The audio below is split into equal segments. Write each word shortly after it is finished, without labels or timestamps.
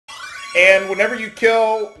And whenever you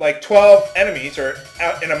kill like 12 enemies, or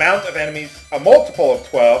an amount of enemies, a multiple of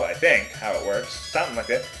 12, I think, how it works, something like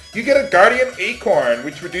that, you get a Guardian Acorn,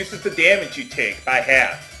 which reduces the damage you take by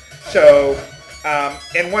half. So,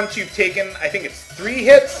 and once you've taken, I think it's 3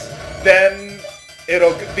 hits, then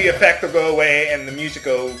the effect will go away and the music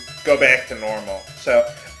will go back to normal. So,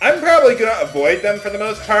 I'm probably going to avoid them for the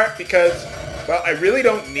most part because, well, I really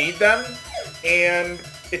don't need them, and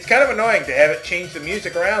it's kind of annoying to have it change the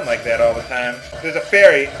music around like that all the time. There's a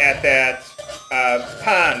fairy at that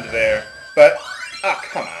pond there, but, oh,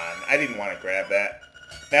 come on, I didn't want to grab that.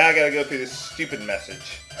 Now I gotta go through this stupid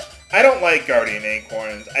message. I don't like Guardian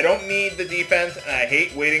Acorns. I don't need the defense, and I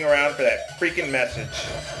hate waiting around for that freaking message.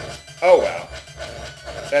 Oh well.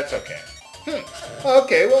 That's okay.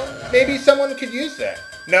 Okay, well, maybe someone could use that.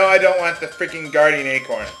 No, I don't want the freaking Guardian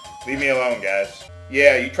Acorn. Leave me alone, guys.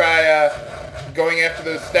 Yeah, you try going after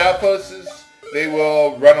those Stalfoses, they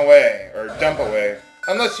will run away, or dump away.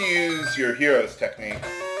 Unless you use your hero's technique.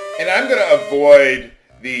 And I'm gonna avoid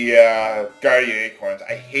the Guardian Acorns.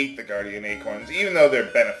 I hate the Guardian Acorns, even though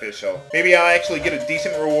they're beneficial. Maybe I'll actually get a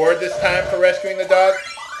decent reward this time for rescuing the dog?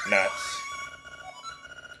 Nuts.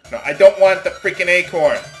 No, I don't want the freaking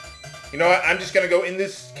acorn. You know what? I'm just going to go in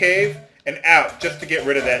this cave and out just to get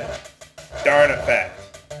rid of that darn effect.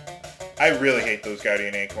 I really hate those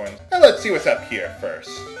Guardian Acorns. Now let's see what's up here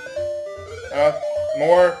first.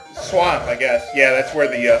 More swamp, I guess. Yeah, that's where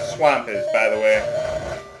the swamp is, by the way.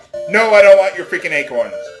 No, I don't want your freaking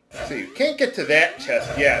acorns. So you can't get to that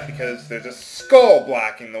chest yet because there's a skull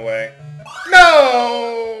blocking the way.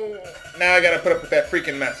 No! Now I gotta put up with that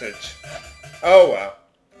freaking message. Oh well.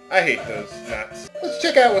 I hate those nuts. Let's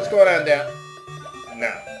check out what's going on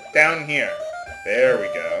down here. There we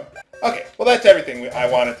go. Okay, well that's everything I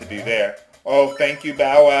wanted to do there. Oh, thank you,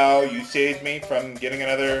 Bow Wow. You saved me from getting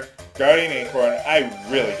another Guardian Acorn. I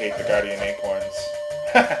really hate the Guardian Acorns.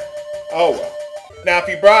 Oh well. Now, if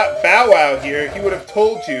you brought Bow Wow here, he would have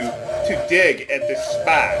told you to dig at this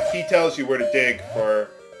spot. He tells you where to dig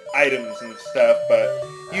for items and stuff, but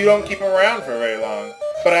you don't keep him around for very long.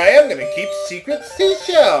 But I am going to keep Secret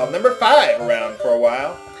Seashell, number 5, around for a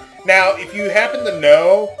while. Now, if you happen to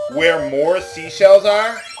know where more seashells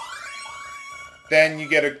are, then you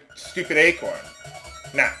get a stupid acorn.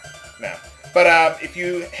 No. But if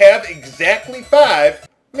you have exactly 5...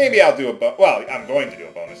 maybe I'll do I'm going to do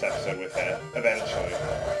a bonus episode with that, eventually.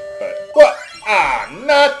 But, what? Ah,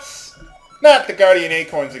 nuts! Not the Guardian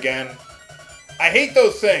Acorns again. I hate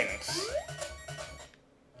those things.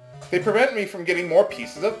 They prevent me from getting more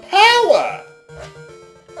pieces of power!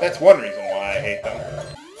 That's one reason why I hate them.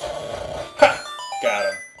 Ha! Got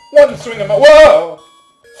him. One swing of my... whoa!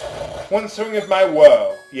 One swing of my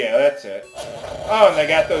woe. Yeah, that's it. Oh, and I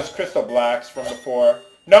got those crystal blocks from before.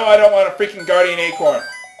 No, I don't want a freaking Guardian Acorn.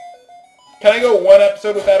 Can I go one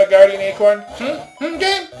episode without a Guardian Acorn? Game?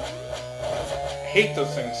 I hate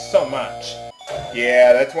those things so much.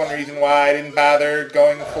 Yeah, that's one reason why I didn't bother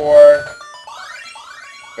going for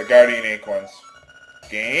the Guardian Acorns.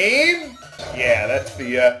 Game? Yeah, that's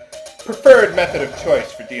the preferred method of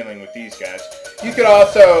choice for dealing with these guys. You could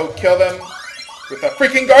also kill them with a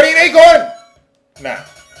freaking Guardian Acorn! No,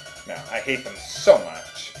 I hate them so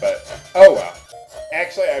much, but oh well.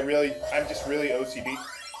 Actually, I'm just really OCD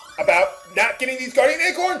about not getting these Guardian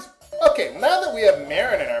Acorns! Okay, now that we have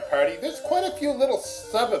Marin in our party, there's quite a few little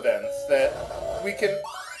sub-events that we can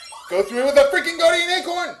go through with a freaking Guardian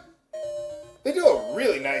Acorn! They do a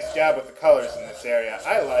really nice job with the colors in this area.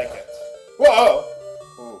 I like it. Whoa!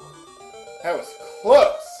 Ooh, that was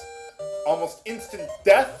close. Almost instant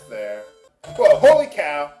death there. Whoa, holy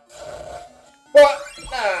cow. What?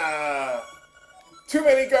 Nah. Too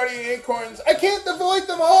many Guardian Acorns. I can't avoid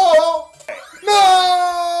them all! No!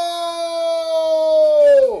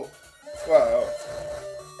 Whoa.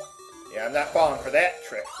 Yeah, I'm not falling for that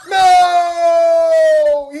trick.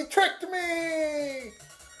 No! He tricked me!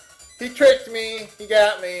 He tricked me. He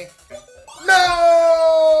got me.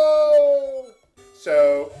 No!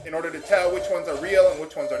 So, in order to tell which ones are real and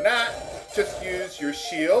which ones are not, just use your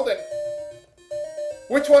shield and...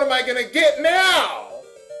 which one am I gonna get now?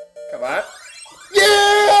 Come on.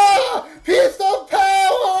 Yeah! Piece of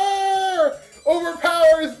power!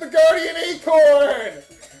 Overpowers the Guardian Acorn!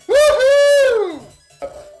 Woohoo!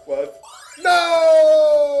 What?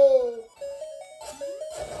 No!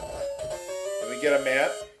 Let me get a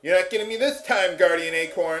map. You're not getting me this time, Guardian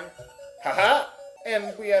Acorn. Haha!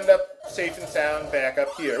 And we end up safe and sound back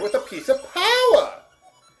up here with a piece of power!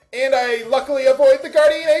 And I luckily avoid the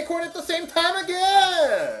Guardian Acorn at the same time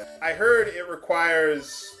again! I heard it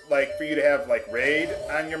requires, for you to have, Raid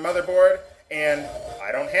on your motherboard, and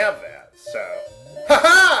I don't have that, so...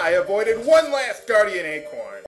 Haha! I avoided one last guardian acorn.